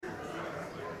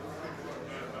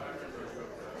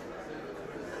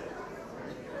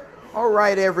All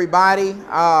right, everybody.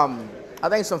 I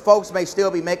think some folks may still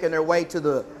be making their way to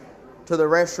the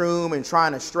restroom and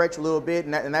trying to stretch a little bit,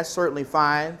 and that's certainly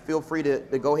fine. Feel free to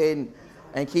go ahead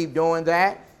and keep doing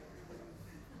that.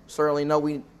 Certainly know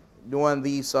we doing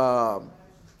these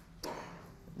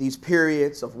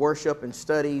periods of worship and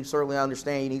study. Certainly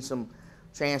understand you need some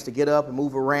chance to get up and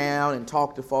move around and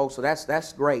talk to folks. So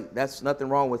that's great. That's nothing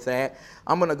wrong with that.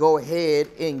 I'm going to go ahead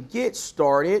and get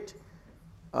started.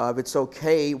 If it's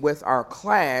okay with our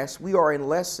class, we are in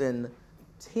lesson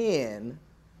 10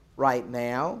 right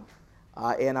now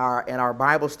in our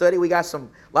Bible study. We got a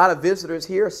lot of visitors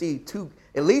here. I see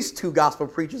at least two gospel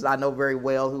preachers I know very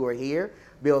well who are here.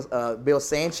 Bill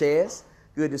Sanchez,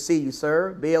 good to see you,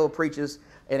 sir. Bill preaches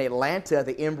in Atlanta at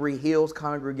the Embry Hills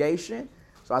congregation.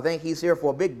 So I think he's here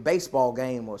for a big baseball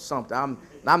game or something.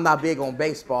 I'm not big on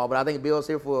baseball, but I think Bill's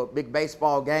here for a big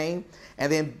baseball game. And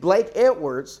then Blake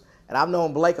Edwards. And I've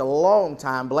known Blake a long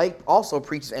time. Blake also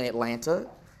preaches in Atlanta.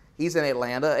 He's in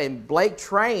Atlanta. And Blake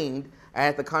trained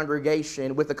at the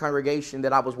congregation, with the congregation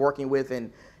that I was working with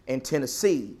in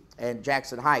Tennessee and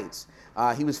Jackson Heights.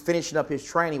 He was finishing up his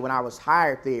training when I was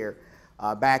hired there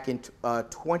back in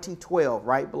 2012,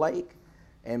 right, Blake?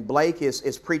 And Blake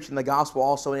is preaching the gospel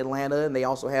also in Atlanta. And they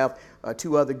also have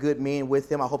two other good men with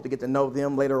him. I hope to get to know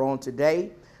them later on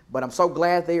today. But I'm so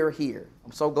glad they are here.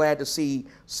 I'm so glad to see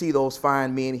those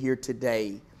fine men here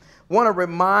today. Want to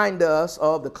remind us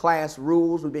of the class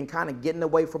rules. We've been kind of getting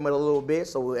away from it a little bit.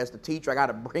 So as the teacher, I got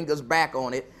to bring us back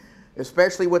on it,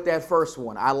 especially with that first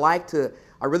one. I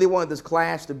really wanted this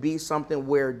class to be something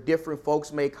where different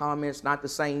folks make comments, not the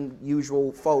same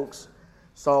usual folks.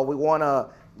 So we want to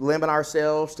limit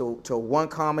ourselves to one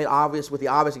comment, with the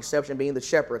obvious exception being the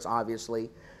shepherds, obviously.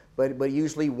 But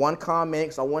usually one comment,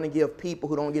 because I want to give people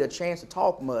who don't get a chance to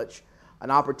talk much an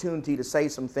opportunity to say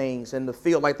some things and to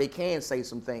feel like they can say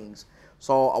some things.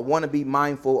 So I want to be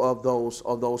mindful of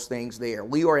those things there.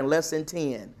 We are in lesson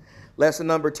 10, lesson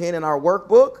number 10 in our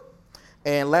workbook.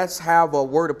 And let's have a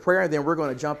word of prayer, and then we're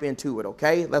going to jump into it,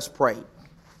 okay? Let's pray.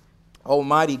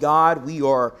 Almighty God, we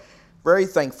are very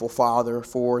thankful, Father,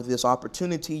 for this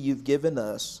opportunity you've given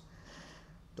us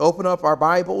to open up our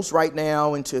Bibles right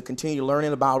now and to continue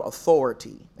learning about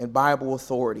authority and Bible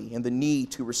authority and the need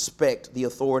to respect the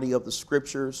authority of the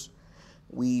Scriptures.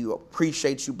 We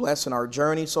appreciate you blessing our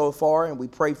journey so far, and we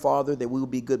pray, Father, that we will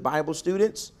be good Bible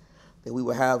students, that we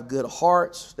will have good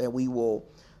hearts, that we will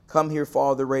come here,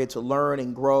 Father, ready to learn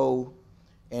and grow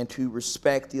and to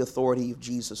respect the authority of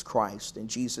Jesus Christ. In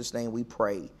Jesus' name we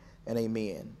pray, and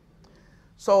amen.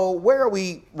 So where are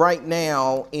we right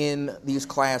now in these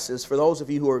classes? For those of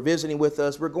you who are visiting with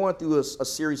us, we're going through a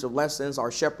series of lessons our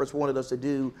shepherds wanted us to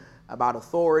do about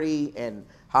authority and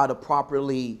how to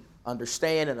properly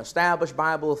understand and establish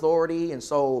Bible authority. And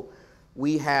so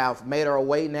we have made our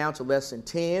way now to lesson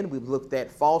 10. We've looked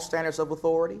at false standards of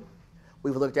authority.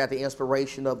 We've looked at the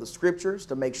inspiration of the Scriptures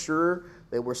to make sure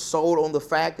that we're sold on the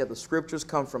fact that the Scriptures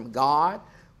come from God.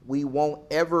 We won't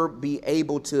ever be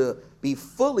able to be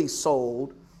fully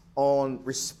sold on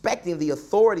respecting the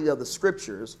authority of the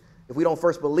Scriptures if we don't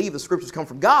first believe the Scriptures come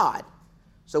from God.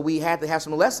 So we had to have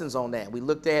some lessons on that. We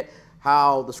looked at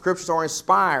how the Scriptures are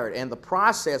inspired and the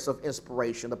process of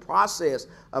inspiration, the process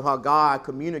of how God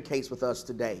communicates with us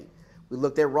today. We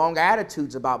looked at wrong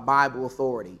attitudes about Bible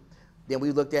authority. Then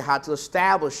we looked at how to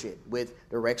establish it with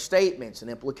direct statements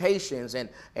and implications and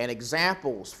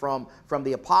examples from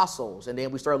the apostles. And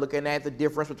then we started looking at the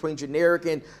difference between generic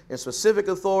and specific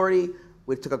authority.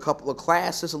 We took a couple of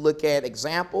classes to look at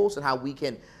examples and how we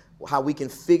can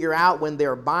figure out when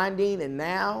they're binding. And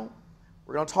now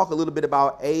we're going to talk a little bit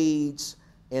about aids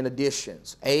and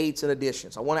additions. Aids and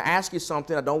additions. I want to ask you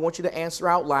something. I don't want you to answer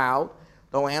out loud.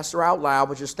 Don't answer out loud,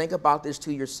 but just think about this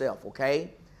to yourself,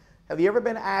 okay? Have you ever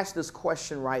been asked this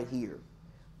question right here?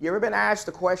 You ever been asked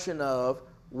the question of,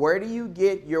 where do you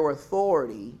get your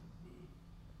authority?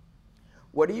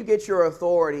 Where do you get your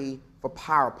authority for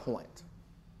PowerPoint?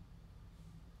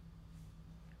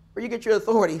 Where do you get your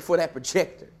authority for that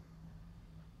projector?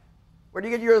 Where do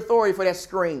you get your authority for that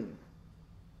screen?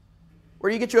 Where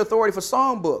do you get your authority for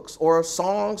songbooks or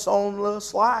songs on the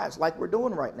slides like we're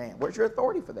doing right now? Where's your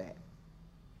authority for that?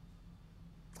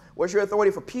 Where's your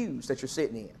authority for pews that you're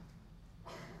sitting in?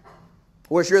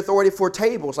 Where's your authority for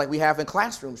tables like we have in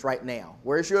classrooms right now?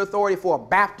 Where's your authority for a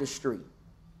baptistry?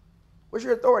 Where's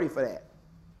your authority for that?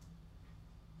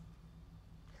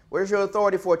 Where's your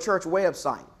authority for a church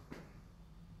website?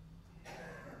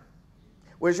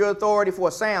 Where's your authority for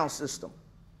a sound system,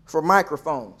 for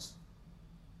microphones,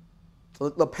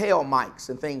 lapel mics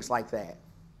and things like that?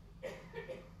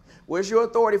 Where's your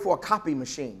authority for a copy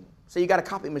machine Say you got a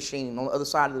copy machine on the other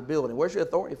side of the building. Where's your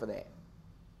authority for that?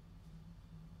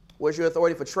 Where's your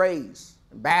authority for trays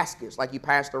and baskets like you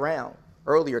passed around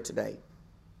earlier today?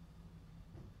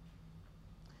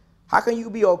 How can you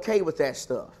be okay with that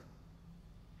stuff?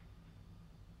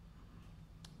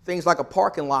 Things like a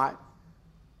parking lot,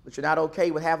 but you're not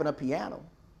okay with having a piano.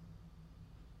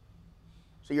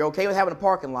 So you're okay with having a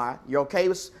parking lot. You're okay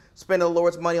with spending the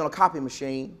Lord's money on a copy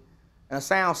machine and a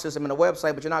sound system and a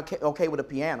website, but you're not okay with a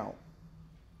piano.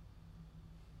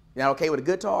 You're not okay with a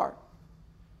guitar.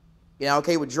 You're not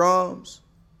okay with drums.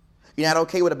 You're not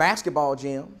okay with a basketball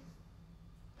gym.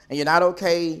 And you're not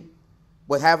okay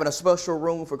with having a special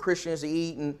room for Christians to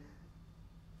eat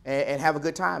and have a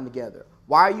good time together.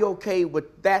 Why are you okay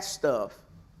with that stuff,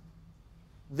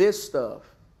 this stuff,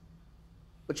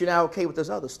 but you're not okay with this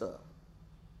other stuff?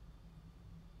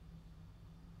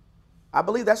 I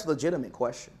believe that's a legitimate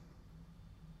question.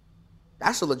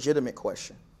 That's a legitimate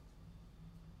question.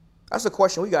 That's a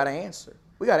question we got to answer.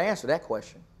 We got to answer that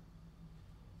question.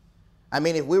 I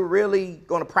mean, if we're really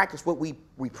going to practice what we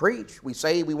preach, we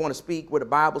say we want to speak where the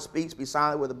Bible speaks, be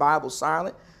silent where the Bible's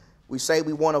silent. We say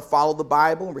we want to follow the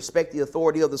Bible and respect the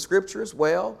authority of the Scriptures.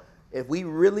 Well, if we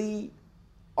really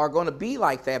are going to be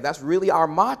like that, if that's really our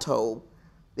motto,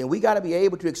 then we got to be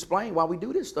able to explain why we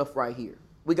do this stuff right here.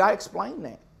 We got to explain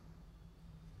that.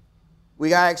 We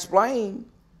got to explain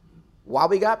why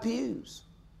we got pews,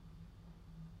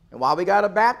 and why we got a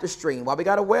baptistry, and why we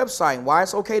got a website, and why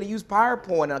it's okay to use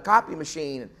PowerPoint and a copy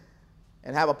machine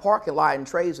and have a parking lot and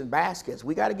trays and baskets.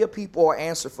 We got to give people an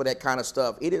answer for that kind of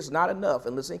stuff. It is not enough,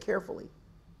 and listen carefully.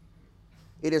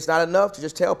 It is not enough to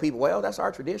just tell people, well, that's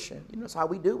our tradition. You know, that's how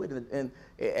we do it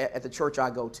at the church I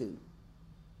go to.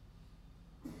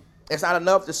 It's not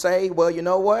enough to say, well, you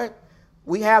know what?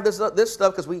 We have this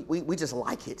stuff because we just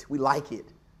like it. We like it.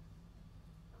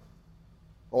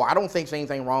 Or I don't think there's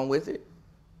anything wrong with it.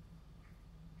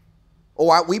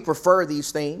 Or we prefer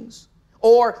these things.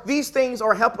 Or these things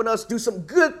are helping us do some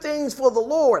good things for the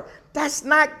Lord. That's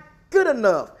not good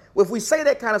enough. Well, if we say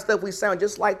that kind of stuff, we sound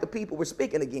just like the people we're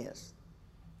speaking against.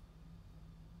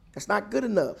 That's not good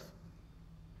enough.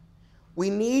 We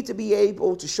need to be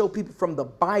able to show people from the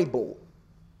Bible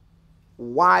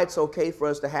why it's okay for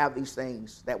us to have these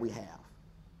things that we have.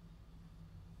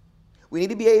 We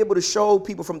need to be able to show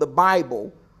people from the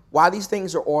Bible why these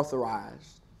things are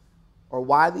authorized or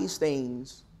why these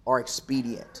things are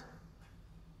expedient.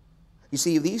 You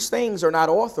see, if these things are not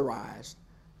authorized,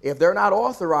 if they're not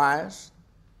authorized,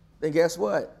 then guess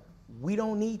what? We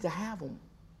don't need to have them.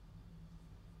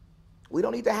 We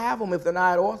don't need to have them if they're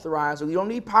not authorized. We don't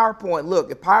need PowerPoint. Look,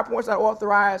 if PowerPoint's not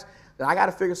authorized, then I got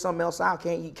to figure something else out.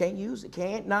 Can't use it.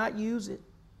 Can't not use it.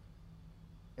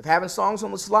 If having songs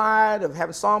on the slide, if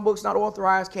having songbooks not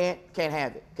authorized, can't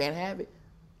have it. Can't have it.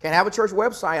 Can't have a church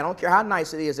website. I don't care how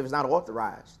nice it is if it's not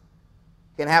authorized.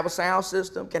 Can't have a sound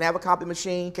system. Can't have a copy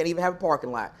machine. Can't even have a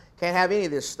parking lot. Can't have any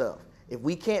of this stuff. If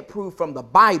we can't prove from the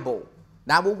Bible,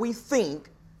 not what we think,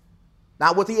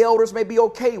 not what the elders may be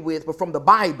okay with, but from the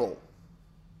Bible,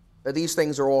 that these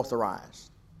things are authorized.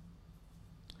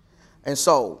 And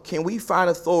so, can we find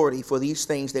authority for these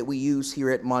things that we use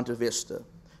here at Monte Vista?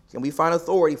 Can we find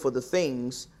authority for the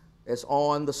things that's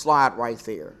on the slide right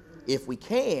there? If we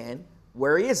can,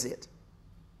 where is it?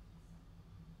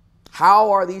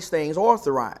 How are these things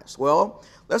authorized? Well,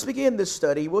 let's begin this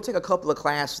study. We'll take a couple of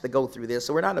classes to go through this,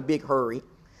 so we're not in a big hurry.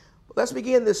 But let's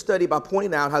begin this study by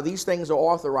pointing out how these things are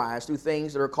authorized through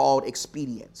things that are called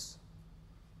expedients.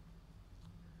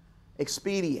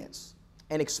 Expedients.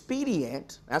 An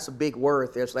expedient, that's a big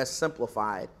word there, so that's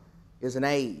simplified, is an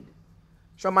aid.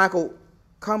 Sean Michael,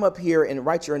 come up here and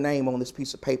write your name on this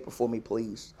piece of paper for me,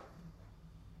 please.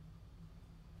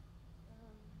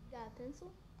 Got a pencil?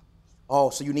 Oh,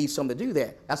 so you need something to do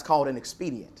that. That's called an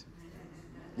expedient.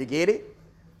 You get it?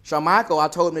 Sean Michael, I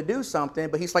told him to do something,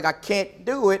 but he's like, I can't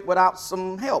do it without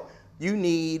some help. You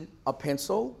need a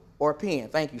pencil or a pen.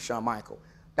 Thank you, Sean Michael.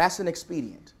 That's an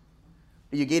expedient.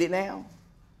 Do you get it now?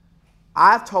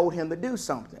 I've told him to do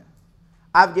something.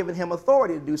 I've given him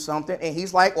authority to do something, and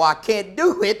he's like, well, I can't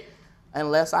do it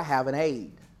unless I have an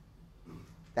aid.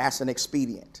 That's an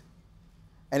expedient.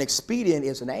 An expedient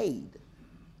is an aid.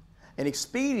 An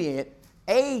expedient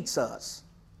aids us.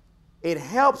 It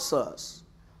helps us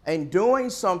in doing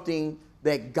something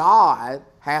that God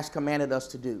has commanded us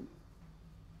to do.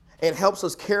 It helps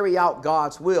us carry out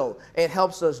God's will. It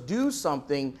helps us do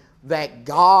something that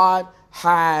God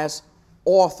has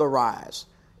authorized.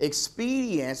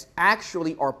 Expedients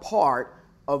actually are part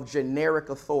of generic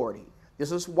authority.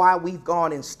 This is why we've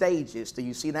gone in stages. Do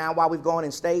you see now why we've gone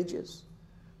in stages?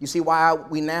 You see why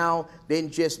we now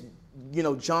didn't just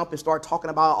jump and start talking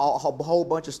about a whole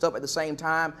bunch of stuff at the same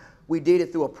time. We did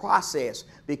it through a process,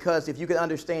 because if you can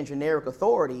understand generic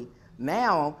authority,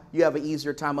 now you have an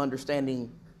easier time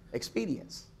understanding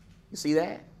expedience. You see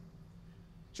that?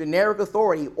 Generic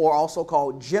authority, or also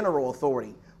called general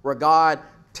authority, where God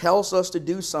tells us to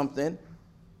do something,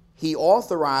 he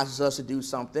authorizes us to do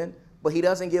something, but he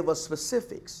doesn't give us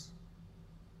specifics.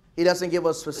 He doesn't give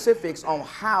us specifics on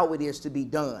how it is to be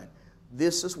done.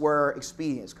 This is where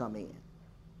expedients come in.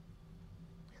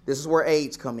 This is where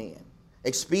aids come in.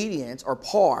 Expedients are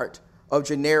part of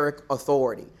generic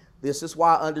authority. This is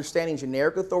why understanding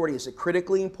generic authority is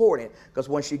critically important, because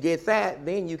once you get that,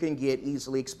 then you can get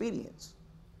easily expedients.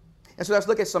 And so let's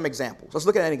look at some examples. Let's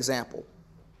look at an example.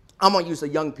 I'm going to use the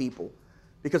young people,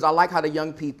 because I like how the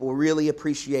young people really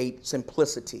appreciate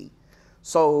simplicity.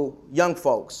 So, young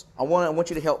folks, I want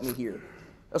you to help me here.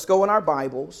 Let's go in our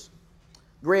Bibles.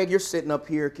 Greg, you're sitting up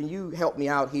here. Can you help me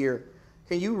out here?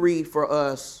 Can you read for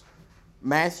us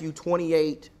Matthew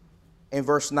 28 and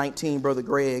verse 19, Brother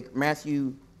Greg?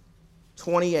 Matthew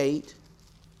 28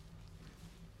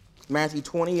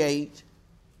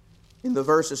 in the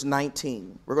verses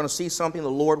 19. We're going to see something the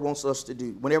Lord wants us to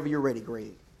do. Whenever you're ready,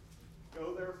 Greg.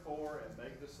 Go therefore and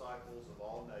make disciples of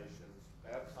all nations,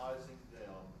 baptizing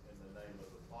them in the name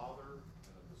of the Father,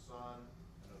 and of the Son,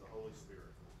 and of the Holy Spirit.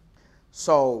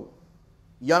 So,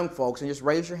 young folks, and just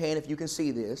raise your hand if you can see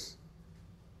this.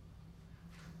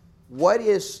 What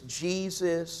is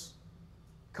Jesus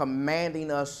commanding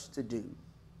us to do?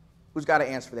 Who's got to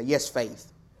answer for that? Yes,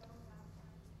 faith.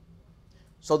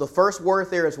 So the first word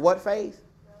there is what, faith?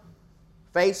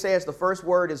 Faith says the first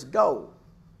word is go.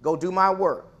 Go do my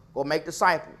work. Go make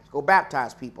disciples. Go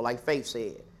baptize people, like faith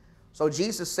said. So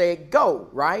Jesus said go,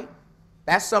 right?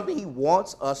 That's something he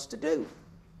wants us to do.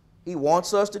 He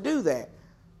wants us to do that.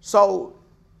 So,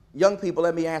 young people,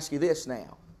 let me ask you this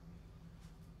now.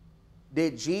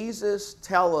 Did Jesus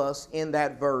tell us in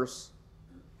that verse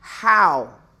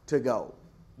how to go?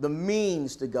 The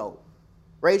means to go?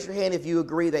 Raise your hand if you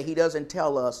agree that he doesn't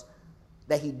tell us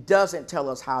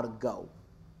how to go.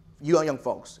 You young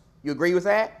folks, you agree with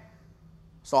that?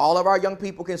 So all of our young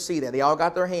people can see that. They all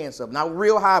got their hands up. Not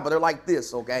real high, but they're like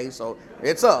this, okay? So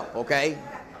it's up, okay?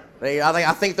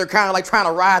 I think they're kind of like trying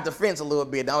to ride the fence a little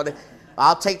bit.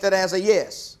 I'll take that as a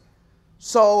yes.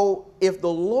 So if the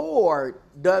Lord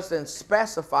doesn't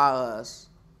specify us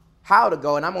how to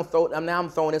go, and I'm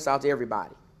throwing this out to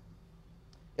everybody.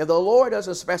 If the Lord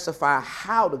doesn't specify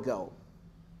how to go,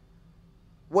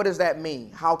 what does that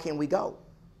mean? How can we go?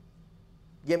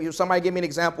 Somebody give me an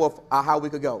example of how we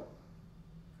could go.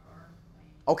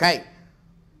 Okay.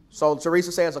 So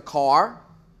Teresa says a car.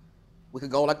 We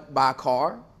could go by a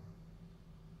car.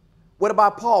 What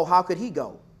about Paul? How could he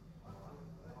go?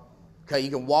 Okay,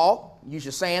 you can walk, use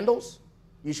your sandals,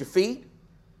 use your feet.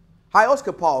 How else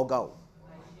could Paul go?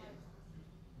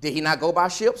 Did he not go by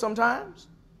ship sometimes?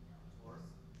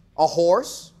 A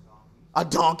horse, a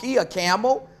donkey, a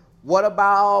camel. What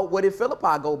did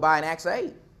Philippi go by in Acts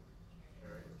 8?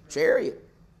 Chariot.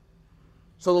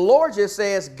 So the Lord just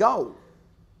says go.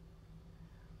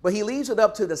 But he leaves it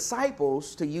up to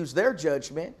disciples to use their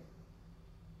judgment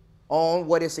on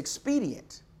what is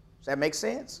expedient. Does that make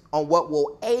sense? On what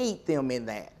will aid them in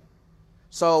that.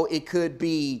 So it could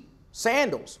be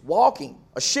sandals, walking,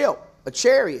 a ship, a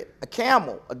chariot, a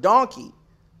camel, a donkey,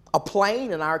 a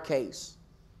plane in our case,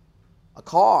 a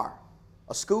car,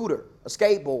 a scooter, a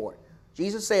skateboard.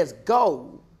 Jesus says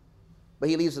go, but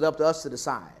he leaves it up to us to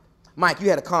decide. Mike, you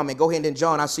had a comment. Go ahead, and then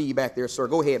John, I see you back there, sir.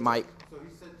 Go ahead, Mike. So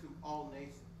he said to all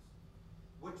nations,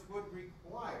 which would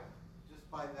require, just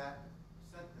by that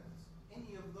sentence,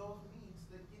 any of those means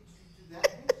that get you to that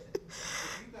nation.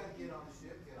 If you got to get on the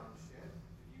ship, get on the ship.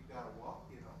 If you got to walk,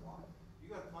 get on walk. You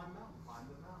got to climb the mountain, climb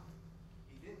the mountain.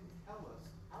 He didn't tell us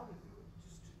how to do it,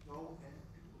 just to go and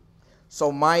do it.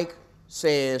 So Mike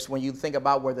says when you think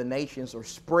about where the nations are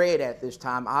spread at this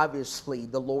time, obviously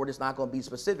the Lord is not going to be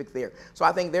specific there. So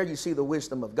I think there you see the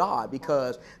wisdom of God,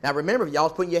 because now remember, if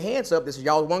y'all's putting your hands up, this is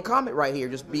y'all's one comment right here.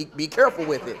 Just be careful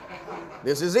with it.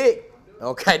 This is it.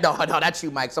 Okay, no, that's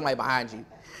you, Mike. Somebody behind you.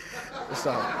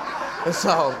 So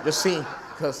just see,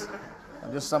 because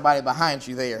there's somebody behind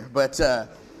you there. But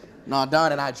no,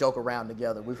 Don and I joke around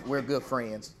together. We're good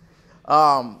friends.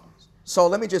 So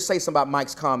let me just say something about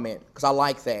Mike's comment, because I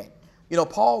like that. You know,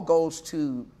 Paul goes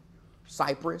to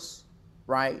Cyprus,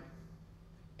 right?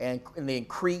 And then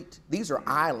Crete. These are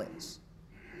islands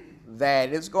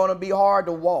that it's going to be hard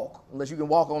to walk unless you can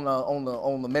walk on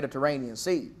the Mediterranean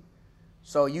Sea.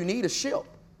 So you need a ship.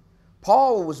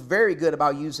 Paul was very good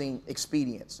about using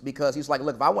expedients, because he's like,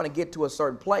 look, if I want to get to a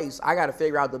certain place, I got to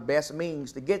figure out the best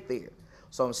means to get there.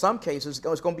 So in some cases,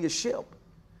 it's going to be a ship.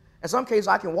 In some cases,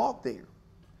 I can walk there.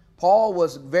 Paul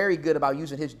was very good about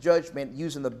using his judgment,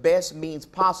 using the best means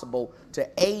possible to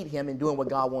aid him in doing what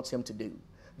God wants him to do.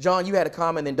 John, you had a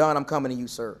comment, and Don, I'm coming to you,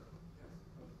 sir.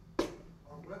 Our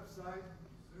website,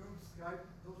 Zoom, Skype,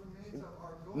 those are means of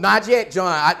our goal. Not yet,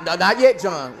 John. Not yet,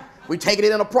 John. We're taking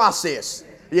it in a process.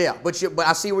 Yeah, but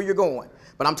I see where you're going.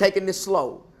 But I'm taking this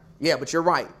slow. Yeah, but you're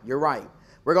right. You're right.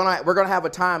 We're gonna have a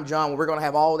time, John, where we're gonna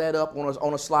have all that up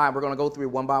on a slide. We're gonna go through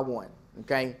it one by one.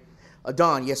 Okay,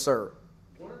 Don, yes, sir.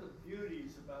 One of the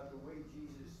beauties about the way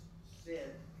Jesus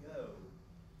said go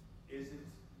is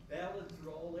it's valid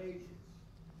through all ages.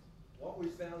 What was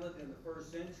valid in the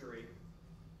first century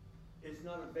is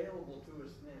not available to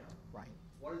us now. Right.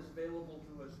 What is available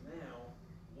to us now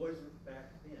wasn't back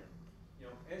then. You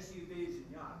know, SUVs and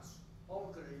yachts,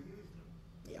 Paul could have used them,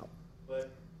 Yeah.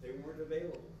 but they weren't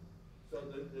available. So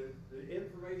the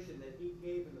information that he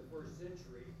gave in the first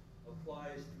century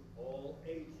applies to all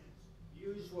ages.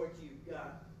 Use what you've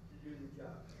got to do the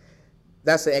job.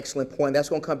 That's an excellent point. That's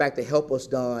going to come back to help us,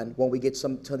 Don, when we get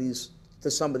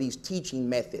to some of these teaching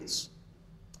methods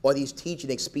or these teaching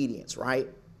expedients, right?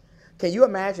 Can you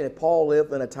imagine if Paul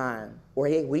lived in a time where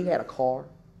he had a car?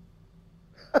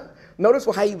 Notice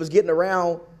how he was getting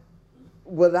around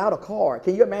without a car.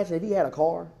 Can you imagine if he had a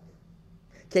car?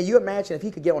 Can you imagine if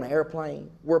he could get on an airplane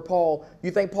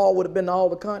you think Paul would have been to all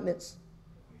the continents?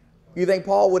 You think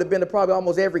Paul would have been to probably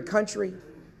almost every country?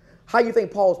 How do you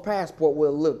think Paul's passport would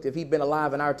have looked if he'd been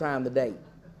alive in our time today?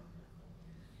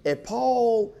 If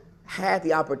Paul had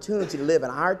the opportunity to live in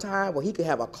our time where he could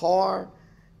have a car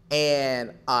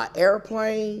and an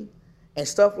airplane and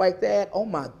stuff like that, oh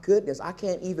my goodness, I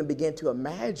can't even begin to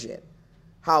imagine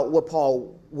what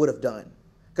Paul would have done.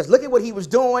 Because look at what he was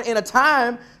doing in a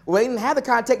time where they didn't have the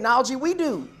kind of technology we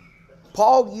do.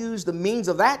 Paul used the means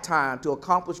of that time to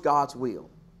accomplish God's will.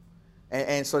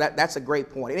 And so that's a great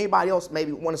point. Anybody else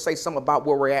maybe want to say something about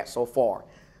where we're at so far?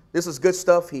 This is good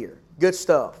stuff here. Good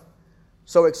stuff.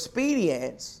 So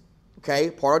expedience,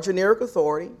 okay, part of generic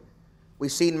authority. We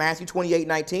see in Matthew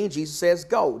 28:19, Jesus says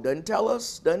go. Doesn't tell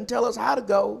us how to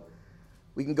go.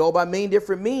 We can go by many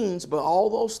different means, but all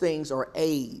those things are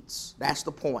aids. That's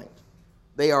the point.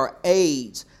 They are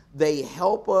aids. They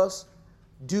help us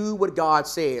do what God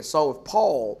says. So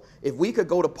if we could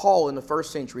go to Paul in the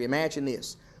first century, imagine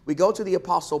this. We go to the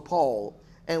Apostle Paul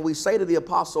and we say to the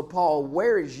Apostle Paul,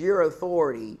 where is your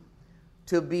authority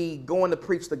to be going to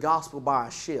preach the gospel by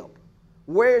a ship?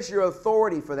 Where's your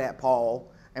authority for that,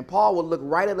 Paul? And Paul will look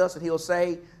right at us and he'll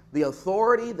say, the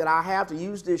authority that I have to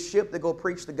use this ship to go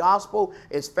preach the gospel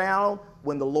is found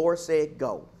when the Lord said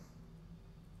go.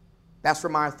 That's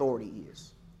where my authority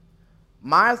is.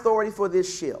 My authority for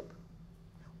this ship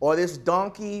or this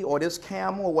donkey or this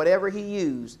camel or whatever he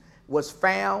used was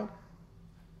found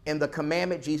in the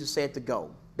commandment Jesus said to go.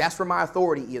 That's where my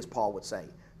authority is, Paul would say.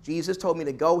 Jesus told me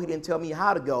to go. He didn't tell me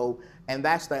how to go. And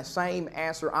that's that same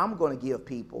answer I'm going to give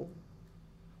people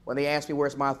when they ask me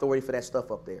where's my authority for that stuff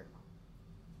up there.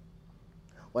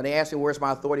 When they ask me where's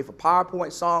my authority for PowerPoint,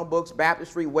 songbooks,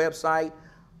 baptistry, website,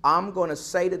 I'm going to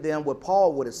say to them what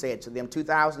Paul would have said to them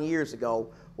 2,000 years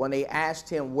ago when they asked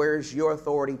him, where's your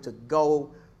authority to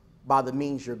go by the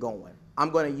means you're going?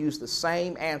 I'm going to use the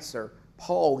same answer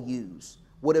Paul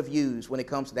would have used when it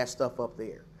comes to that stuff up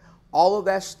there. All of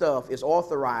that stuff is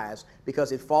authorized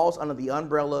because it falls under the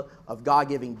umbrella of God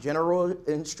giving general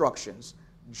instructions,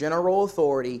 general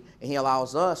authority, and he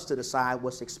allows us to decide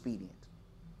what's expedient.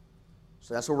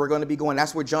 So that's where we're going to be going.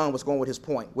 That's where John was going with his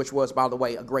point, which was, by the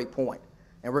way, a great point.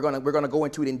 And we're going to go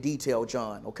into it in detail,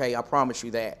 John, okay? I promise you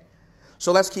that.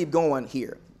 So let's keep going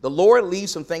here. The Lord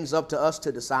leaves some things up to us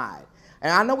to decide.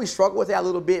 And I know we struggle with that a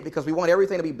little bit because we want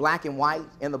everything to be black and white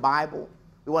in the Bible.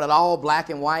 We want it all black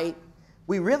and white.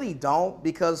 We really don't,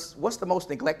 because what's the most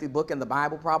neglected book in the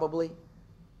Bible probably?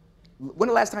 When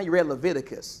the last time you read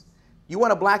Leviticus? You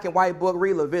want a black and white book,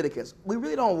 read Leviticus. We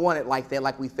really don't want it like that,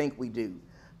 like we think we do.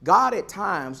 God at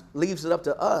times leaves it up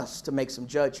to us to make some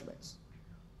judgments.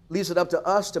 Leaves it up to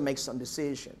us to make some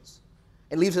decisions.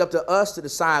 And leaves it up to us to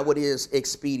decide what is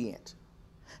expedient.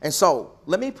 And so,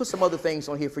 let me put some other things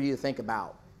on here for you to think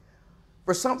about.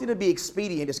 For something to be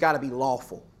expedient, it's got to be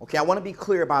lawful. Okay, I want to be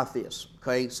clear about this.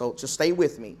 Okay, so just stay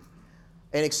with me.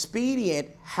 An expedient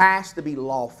has to be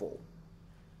lawful.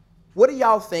 What are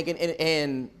y'all thinking?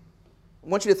 And I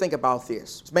want you to think about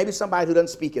this. It's maybe somebody who doesn't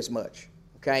speak as much.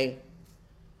 Okay,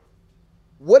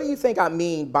 what do you think I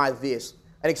mean by this?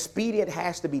 An expedient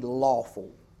has to be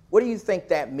lawful. What do you think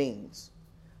that means?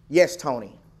 Yes,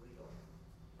 Tony.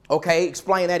 Okay,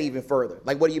 explain that even further.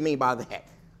 Like, what do you mean by that?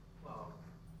 Well,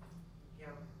 the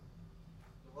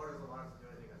Lord doesn't want us to do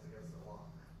anything that's against the law.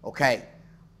 Okay.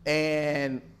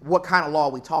 And what kind of law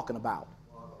are we talking about?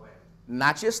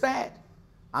 Not just that.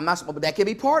 But that can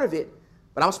be part of it.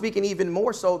 But I'm speaking even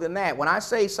more so than that. When I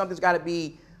say something's got to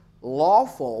be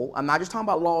lawful, I'm not just talking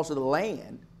about laws of the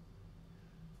land.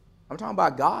 I'm talking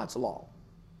about God's law.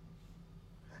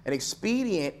 An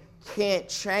expedient can't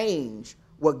change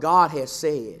what God has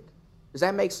said. Does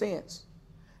that make sense?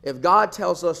 If God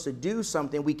tells us to do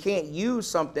something, we can't use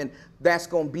something that's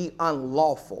going to be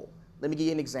unlawful. Let me give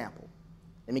you an example.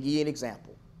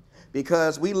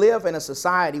 Because we live in a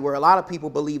society where a lot of people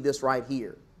believe this right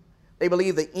here. They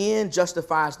believe the end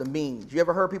justifies the means. You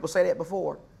ever heard people say that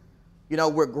before? You know,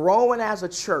 we're growing as a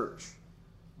church.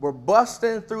 We're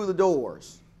busting through the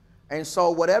doors. And so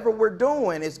whatever we're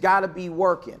doing, it's got to be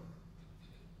working.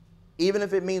 Even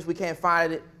if it means we can't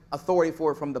find authority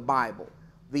for it from the Bible.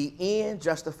 The end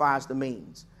justifies the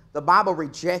means. The Bible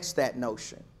rejects that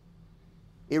notion.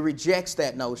 It rejects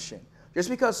that notion. Just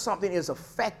because something is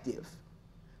effective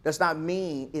does not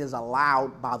mean it is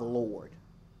allowed by the Lord.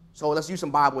 So let's use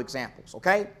some Bible examples,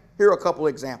 okay? Here are a couple of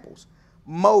examples.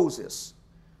 Moses,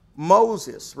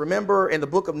 remember in the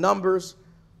book of Numbers,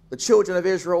 the children of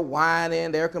Israel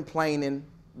whining, they're complaining,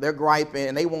 they're griping,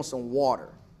 and they want some water.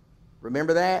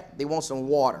 Remember that? They want some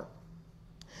water.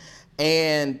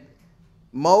 And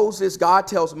Moses, God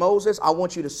tells Moses, I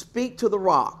want you to speak to the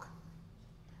rock.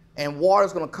 And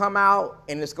water's going to come out,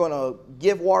 and it's going to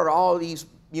give water to all these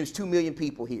 2 million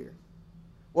people here.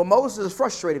 Well, Moses is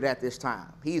frustrated at this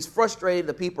time. He's frustrated.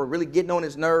 The people are really getting on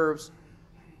his nerves.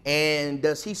 And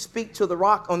does he speak to the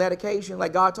rock on that occasion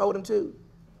like God told him to?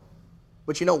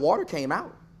 But water came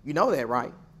out. You know that,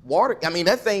 right? Water,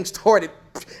 that thing started.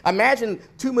 Imagine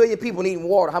 2 million people needing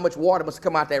water. How much water must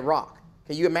come out that rock?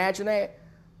 Can you imagine that?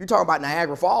 You're talking about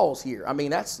Niagara Falls here.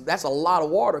 That's a lot of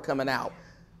water coming out.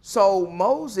 So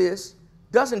Moses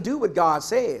doesn't do what God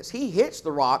says. He hits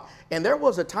the rock, and there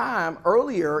was a time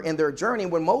earlier in their journey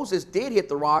when Moses did hit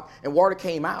the rock and water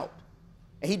came out.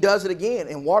 And he does it again,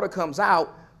 and water comes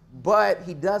out, but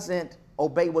he doesn't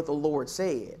obey what the Lord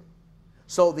said.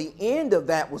 So the end of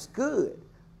that was good.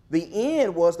 The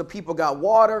end was the people got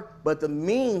water, but the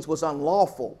means was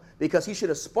unlawful because he should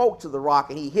have spoke to the rock,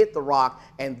 and he hit the rock,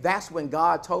 and that's when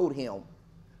God told him,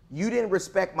 you didn't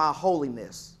respect my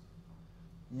holiness.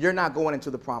 You're not going into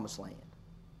the promised land.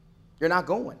 You're not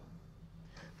going.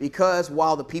 Because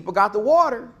while the people got the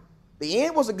water, the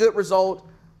end was a good result,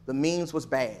 the means was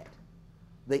bad.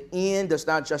 The end does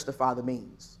not justify the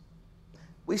means.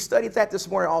 We studied that this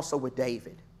morning also with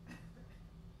David.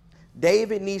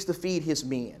 David needs to feed his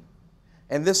men.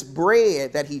 And this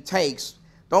bread that he takes,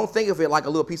 don't think of it like a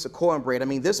little piece of cornbread.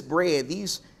 This bread,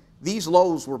 these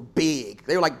loaves were big.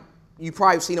 They were like, you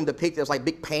probably seen them depicted as like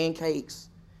big pancakes.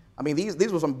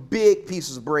 These were some big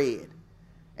pieces of bread.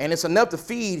 And it's enough to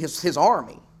feed his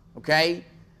army, okay?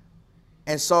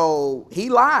 And so he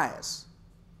lies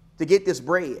to get this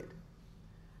bread.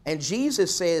 And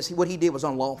Jesus says what he did was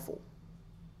unlawful.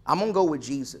 I'm going to go with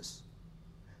Jesus.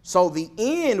 So the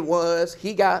end was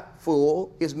he got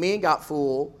full, his men got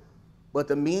full, but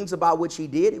the means about which he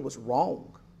did, it was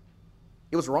wrong.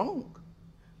 It was wrong.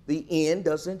 The end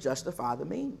doesn't justify the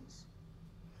means.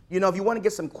 If you want to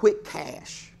get some quick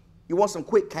cash, you want some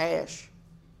quick cash,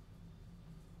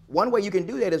 one way you can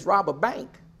do that is rob a bank.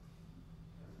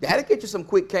 That'll get you some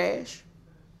quick cash.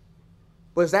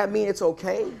 But does that mean it's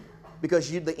okay?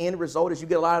 Because the end result is you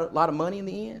get a lot of money in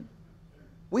the end?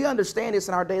 We understand this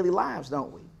in our daily lives,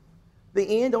 don't we?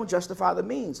 The end don't justify the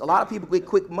means. A lot of people get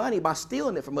quick money by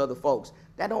stealing it from other folks.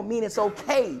 That don't mean it's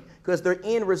okay because their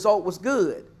end result was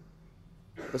good.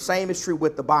 The same is true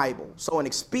with the Bible. So an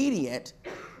expedient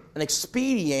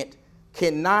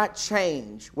cannot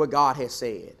change what God has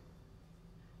said.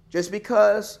 Just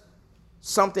because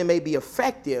something may be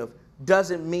effective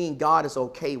doesn't mean God is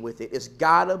okay with it. It's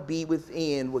got to be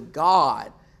within what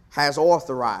God has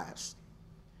authorized.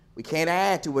 We can't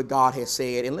add to what God has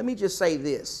said. And let me just say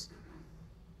this.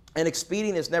 An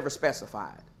expedient is never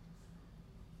specified.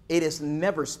 It is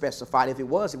never specified. If it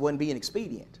was, it wouldn't be an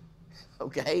expedient.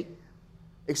 Okay?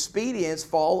 Expedients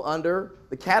fall under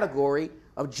the category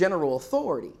of general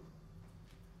authority.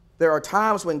 There are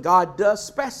times when God does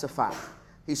specify.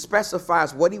 He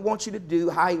specifies what he wants you to do,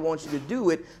 how he wants you to do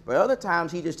it, but other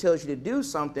times he just tells you to do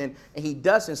something and he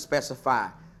doesn't specify.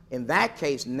 In that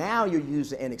case, now you're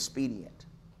using an expedient.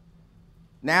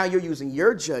 Now you're using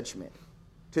your judgment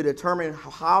to determine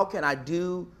how can I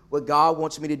do what God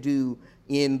wants me to do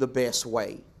in the best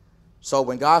way. So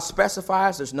when God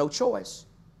specifies, there's no choice.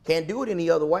 Can't do it any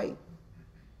other way.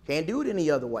 Can't do it any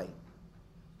other way.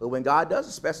 But when God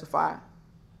doesn't specify,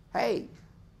 hey,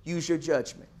 use your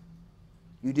judgment.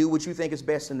 You do what you think is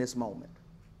best in this moment.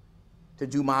 to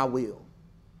do my will.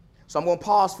 So I'm going to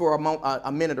pause for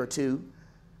a minute or two,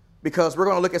 because we're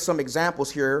going to look at some examples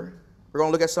here. We're going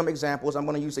to look at some examples. I'm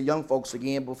going to use the young folks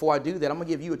again. Before I do that, I'm going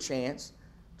to give you a chance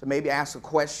to maybe ask a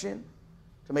question,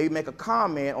 to maybe make a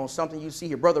comment on something you see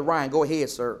here. Brother Ryan, go ahead,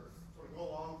 sir. So to go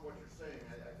along with what you're saying,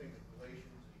 I think that Galatians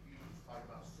and Ephesians talk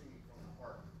about singing from the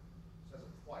heart. It says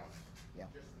it twice. Yeah.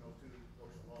 Just in those two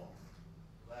books alone.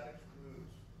 That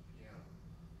excludes piano.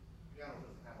 Piano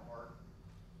doesn't have a heart.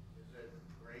 Is it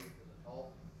great? Does it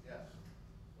help? Yes.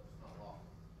 But it's not lawful.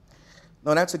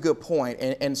 No, that's a good point.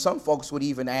 And some folks would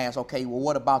even ask, okay, well,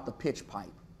 what about the pitch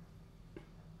pipe?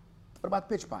 What about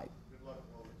the pitch pipe? Good luck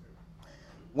with it too.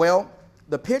 Well,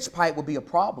 the pitch pipe would be a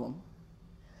problem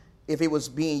if it was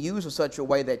being used in such a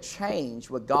way that changed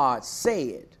what God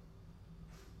said.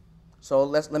 So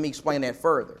let me explain that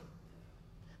further.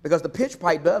 Because the pitch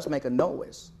pipe does make a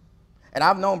noise. And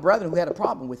I've known brethren who had a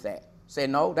problem with that. Said,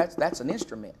 no, that's an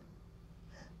instrument.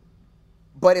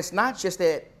 But it's not just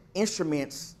that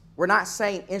instruments, we're not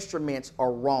saying instruments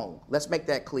are wrong. Let's make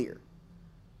that clear.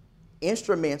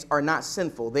 Instruments are not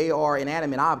sinful. They are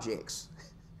inanimate objects.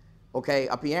 Okay,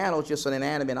 a piano is just an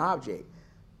inanimate object.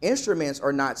 Instruments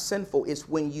are not sinful. It's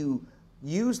when you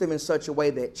use them in such a way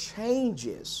that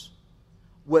changes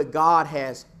what God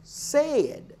has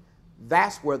said.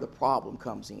 That's where the problem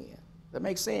comes in. That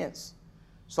makes sense?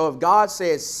 So if God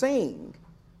says sing,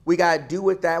 we got to do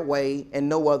it that way and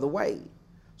no other way.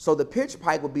 So the pitch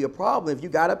pipe would be a problem if you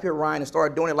got up here, Ryan, and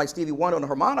started doing it like Stevie Wonder on the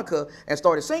harmonica and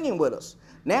started singing with us.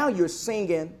 Now you're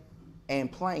singing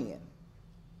and playing.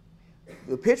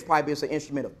 The pitch pipe is an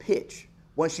instrument of pitch.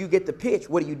 Once you get the pitch,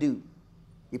 what do?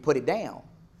 You put it down.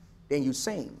 Then you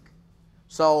sing.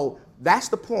 So that's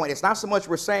the point. It's not so much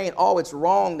we're saying, oh, it's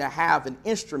wrong to have an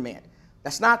instrument.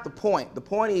 That's not the point. The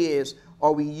point is,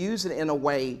 are we using it in a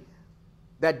way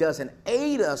that doesn't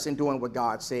aid us in doing what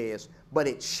God says, but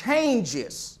it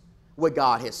changes what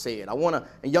God has said?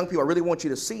 And young people, I really want you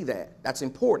to see that. That's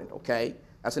important, okay?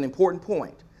 That's an important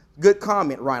point. Good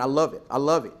comment, Ryan. I love it. I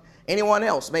love it. Anyone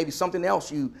else? Maybe something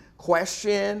else you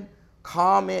question,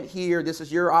 comment here. This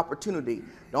is your opportunity.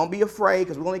 Don't be afraid,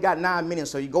 because we only got 9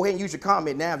 minutes, so you go ahead and use your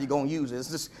comment now if you're going to use it.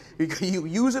 It's just, you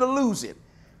use it or lose it.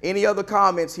 Any other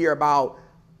comments here about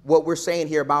what we're saying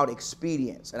here about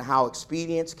expedience and how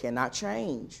expedience cannot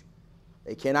change?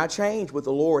 They cannot change what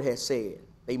the Lord has said.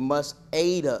 They must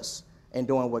aid us in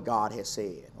doing what God has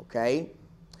said, okay?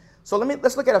 So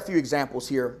let's look at a few examples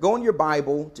here. Go in your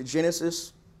Bible to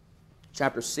Genesis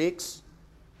chapter 6.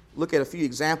 Look at a few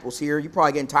examples here. You're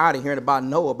probably getting tired of hearing about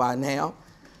Noah by now.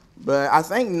 But I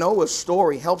think Noah's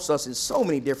story helps us in so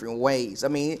many different ways. I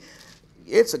mean,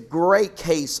 it's a great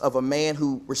case of a man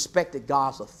who respected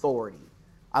God's authority.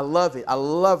 I love it. I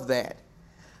love that.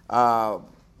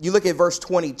 You look at verse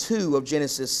 22 of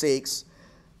Genesis 6.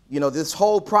 You know, this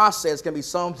whole process can be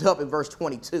summed up in verse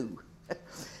 22.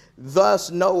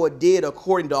 Thus Noah did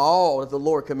according to all that the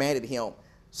Lord commanded him.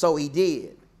 So he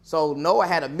did. So Noah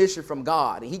had a mission from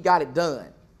God, and he got it done.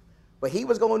 But he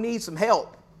was going to need some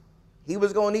help. He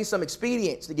was going to need some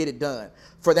expedience to get it done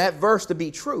for that verse to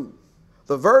be true.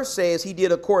 The verse says he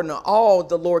did according to all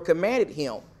the Lord commanded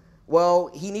him. Well,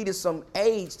 he needed some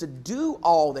aids to do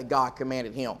all that God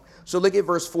commanded him. So look at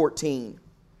verse 14.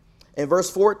 In verse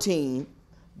 14,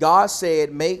 God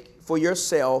said, make for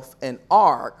yourself an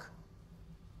ark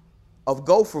of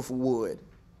gopher wood.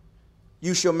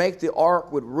 You shall make the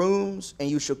ark with rooms, and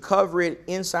you shall cover it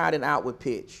inside and out with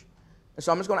pitch. And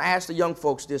so I'm just going to ask the young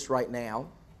folks this right now.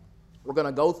 We're going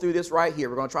to go through this right here.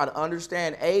 We're going to try to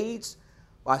understand aids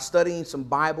by studying some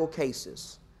Bible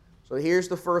cases. So here's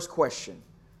the first question.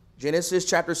 Genesis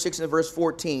chapter 6 and verse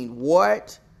 14.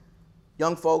 What,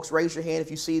 young folks, raise your hand if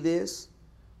you see this.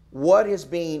 What is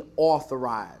being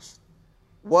authorized?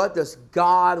 What does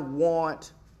God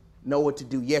want Noah to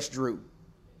do? Yes, Drew.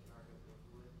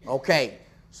 Okay,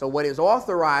 so what is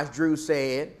authorized, Drew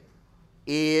said,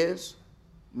 is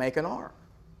make an ark.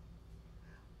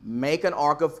 Make an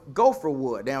ark of gopher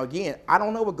wood. Now again, I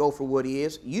don't know what gopher wood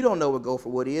is. You don't know what gopher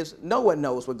wood is. No one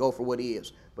knows what gopher wood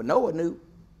is. But Noah knew.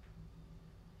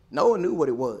 Noah knew what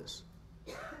it was.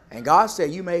 And God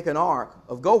said, you make an ark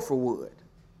of gopher wood.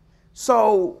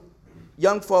 So,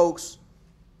 young folks,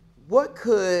 let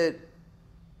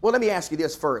me ask you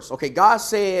this first. Okay, God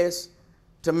says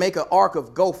to make an ark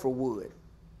of gopher wood.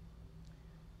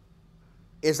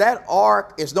 Is Noah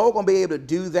going to be able to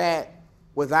do that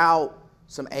without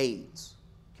some aids?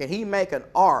 Can he make an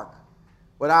ark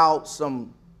without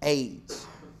some aids?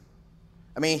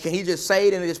 I mean, can he just say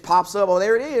it and it just pops up? Oh,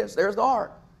 there it is. There's the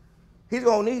ark. He's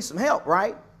going to need some help,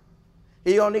 right?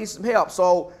 He's going to need some help.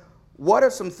 So what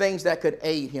are some things that could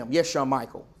aid him? Yes, Sean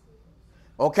Michael.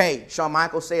 Okay, Shawn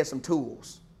Michaels said some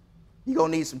tools. You're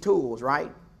going to need some tools,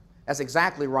 right? That's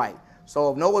exactly right.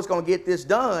 So if Noah's going to get this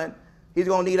done, he's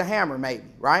going to need a hammer maybe,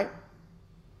 right?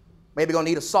 Maybe going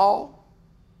to need a saw.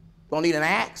 Going to need an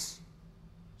axe.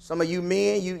 Some of you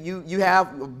men, you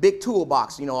have a big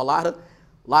toolbox. You know, a lot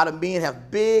of men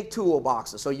have big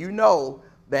toolboxes. So you know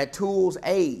that tools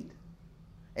aid.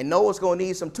 And Noah's going to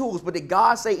need some tools. But did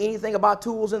God say anything about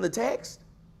tools in the text?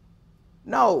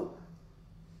 No.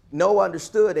 Noah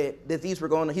understood that he's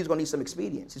going to need some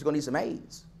expedients. He's going to need some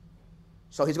aids.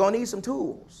 So he's going to need some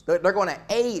tools. They're going to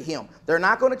aid him. They're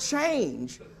not going to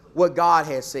change what God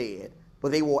has said,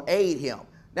 but they will aid him.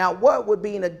 Now, what would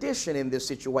be an addition in this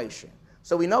situation?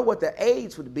 So we know what the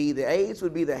aids would be. The aids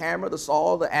would be the hammer, the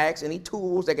saw, the axe, any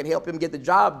tools that can help him get the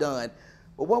job done.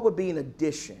 But what would be an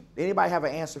addition? Anybody have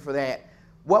an answer for that?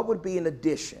 What would be an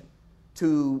addition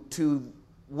to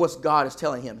what God is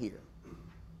telling him here?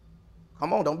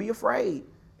 Come on, don't be afraid.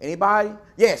 Anybody?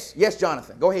 Yes,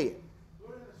 Jonathan, go ahead.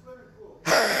 Put in a swimming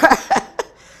pool.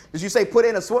 Did you say put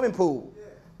in a swimming pool?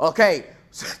 Yeah. Okay,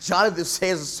 so Jonathan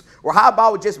says, well, how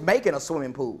about just making a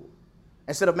swimming pool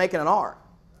instead of making an ark?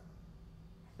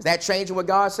 Is that changing what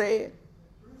God said?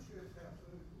 Cruise ships have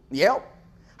swimming pools. Yep.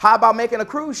 How about making a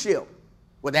cruise ship?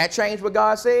 Would that change what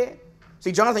God said?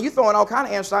 See, Jonathan, you're throwing all kind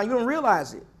of answers out. You don't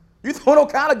realize it. You're throwing all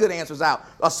kind of good answers out.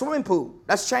 A swimming pool,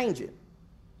 that's changing.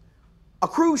 A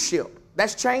cruise ship,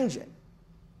 that's changing.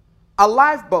 A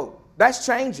lifeboat, that's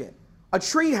changing. A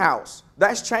tree house,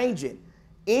 that's changing.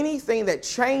 Anything that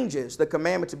changes the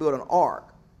commandment to build an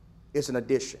ark is an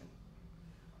addition.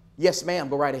 Yes, ma'am,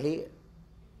 go right ahead.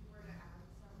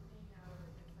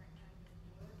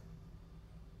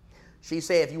 She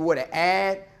said if you were to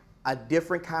add a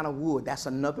different kind of wood, that's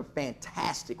another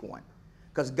fantastic one.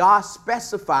 Because God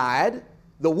specified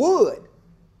the wood.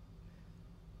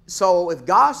 So if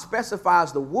God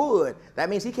specifies the wood, that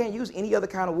means he can't use any other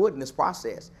kind of wood in this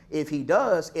process. If he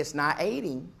does, it's not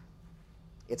aiding,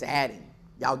 it's adding.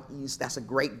 Y'all, that's a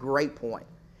great point.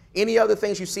 Any other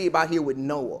things you see about here with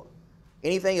Noah?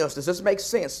 Anything else? Does this make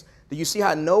sense? Do you see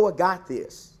how Noah got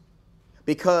this?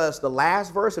 Because the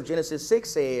last verse of Genesis 6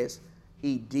 says,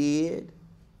 he did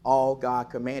all God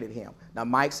commanded him. Now,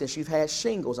 Mike, since you've had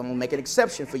shingles, I'm going to make an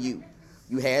exception for you.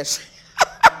 You had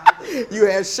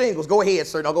shingles. Go ahead,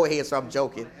 sir. No, go ahead, sir. I'm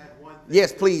joking.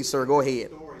 Yes, please, sir. Go ahead.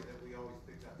 Story that we always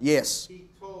pick up. Yes. He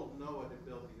told Noah to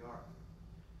build the ark.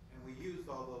 And we used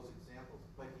all those examples,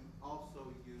 but he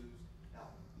also used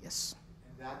help. Yes.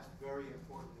 And that's very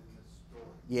important in this story.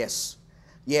 Yes.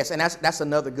 Yes, and that's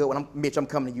another good one. Mitch, I'm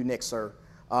coming to you next, sir.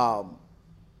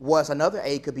 Was another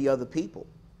aid could be other people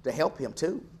to help him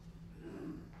too.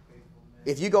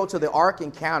 If you go to the Ark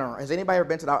Encounter, has anybody ever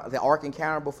been to the Ark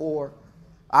Encounter before?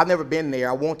 I've never been there.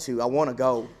 I want to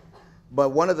go. But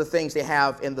one of the things they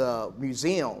have in the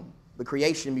museum, the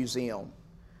Creation Museum,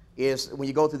 is when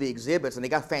you go through the exhibits, and they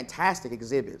got fantastic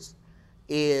exhibits,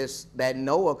 is that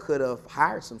Noah could have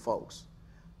hired some folks.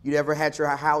 You ever had your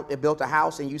house, built a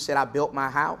house and you said, I built my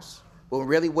house? Well,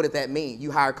 really, what did that mean?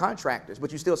 You hire contractors,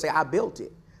 but you still say, I built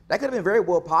it. That could have been very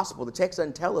well possible. The text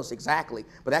doesn't tell us exactly,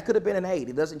 but that could have been an aid.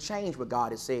 It doesn't change what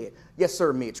God has said. Yes,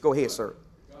 sir, Mitch. Go ahead, sir.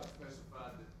 God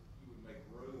specified that he would make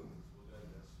rooms within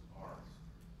this ark.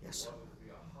 Yes, sir. It wasn't to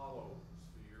be a hollow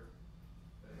sphere,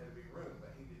 but it had to be room,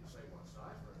 but he didn't say what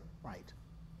size room. Right.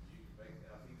 You could make,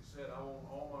 if he said, I want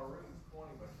all my rooms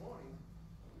 20 by 20,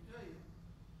 let me tell you,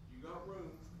 you got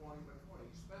rooms 20 by 20.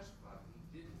 He specified,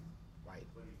 he didn't. Right.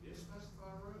 But he did specify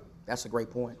rooms. That's a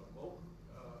great point. So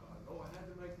Noah had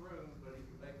to make rooms, but he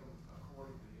could make them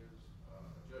according to his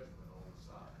judgment on the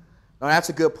side. No, that's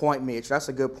a good point, Mitch. That's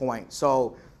a good point.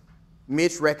 So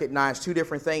Mitch recognized two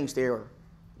different things there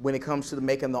when it comes to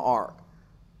making the ark.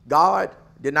 God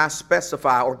did not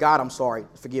specify, or God, I'm sorry,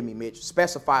 forgive me, Mitch,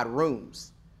 specified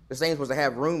rooms. This thing was to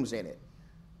have rooms in it,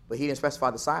 but he didn't specify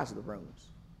the size of the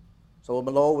rooms. So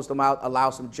the Lord was to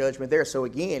allow some judgment there. So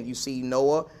again, you see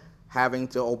Noah having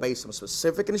to obey some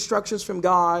specific instructions from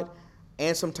God,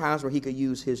 and some times where he could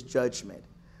use his judgment.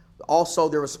 Also,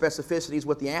 there were specificities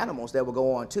with the animals that would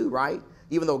go on too, right?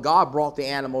 Even though God brought the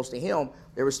animals to him,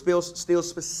 there were still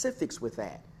specifics with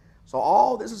that. So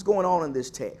all this is going on in this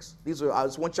text. I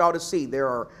just want y'all to see there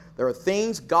are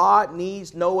things God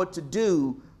needs Noah to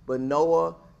do, but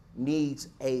Noah needs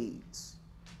aids.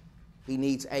 He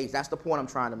needs aids. That's the point I'm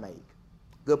trying to make.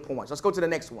 Good points. Let's go to the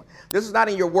next one. This is not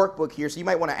in your workbook here, so you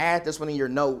might want to add this one in your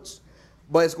notes.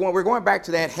 But we're going back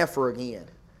to that heifer again.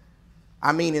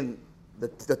 I mean, in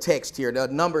the text here, the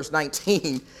Numbers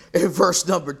 19 in verse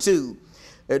number 2.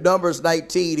 In Numbers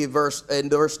 19 in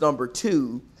verse number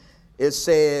 2, it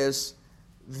says,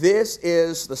 this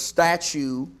is the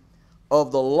statute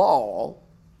of the law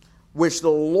which the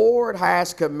Lord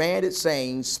has commanded,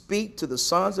 saying, speak to the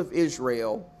sons of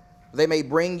Israel, they may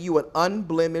bring you an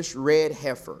unblemished red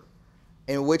heifer,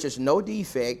 in which is no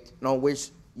defect, and on which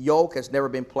yoke has never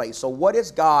been placed. So what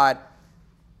is God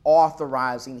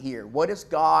authorizing here? What is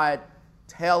God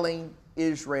telling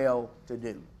Israel to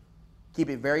do? Keep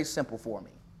it very simple for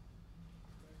me.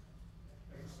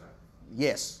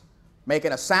 Yes.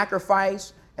 Making a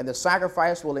sacrifice, and the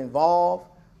sacrifice will involve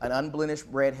an unblemished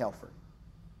red heifer.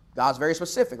 God's very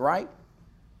specific, right?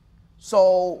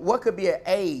 So what could be an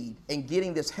aid in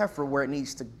getting this heifer where it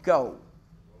needs to go?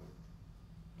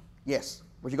 Yes.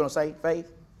 What you going to say,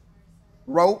 Faith?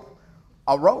 Rope.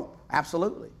 A rope.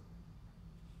 Absolutely.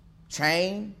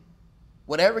 Chain.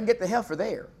 Whatever can get the heifer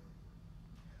there.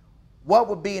 What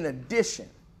would be an addition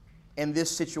in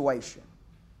this situation?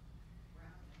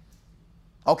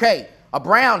 Okay, a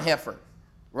brown heifer,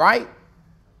 right?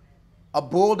 A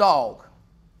bulldog,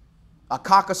 a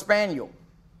cocker spaniel,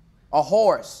 a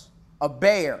horse, a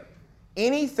bear,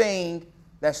 anything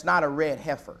that's not a red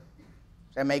heifer.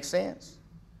 Does that make sense?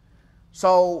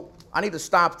 So I need to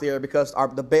stop there because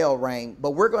the bell rang,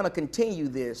 but we're going to continue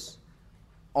this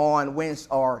on Wednesday,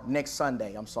 or next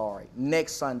Sunday,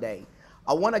 next Sunday.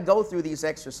 I want to go through these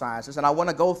exercises, and I want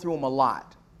to go through them a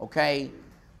lot, okay?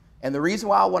 And the reason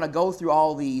why I want to go through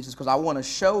all these is because I want to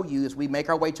show you, as we make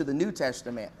our way to the New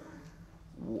Testament,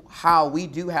 how we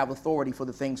do have authority for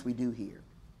the things we do here.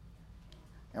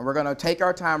 And we're going to take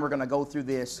our time. We're going to go through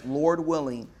this, Lord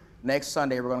willing, next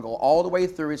Sunday. We're going to go all the way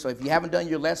through it. So if you haven't done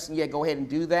your lesson yet, go ahead and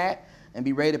do that and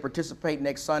be ready to participate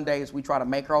next Sunday as we try to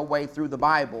make our way through the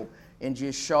Bible and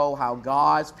just show how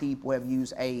God's people have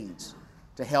used aids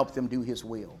to help them do his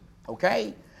will.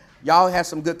 Okay? Y'all had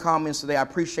some good comments today. I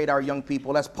appreciate our young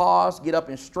people. Let's pause, get up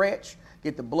and stretch,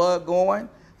 get the blood going.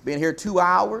 Been here 2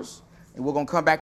 hours, and we're going to come back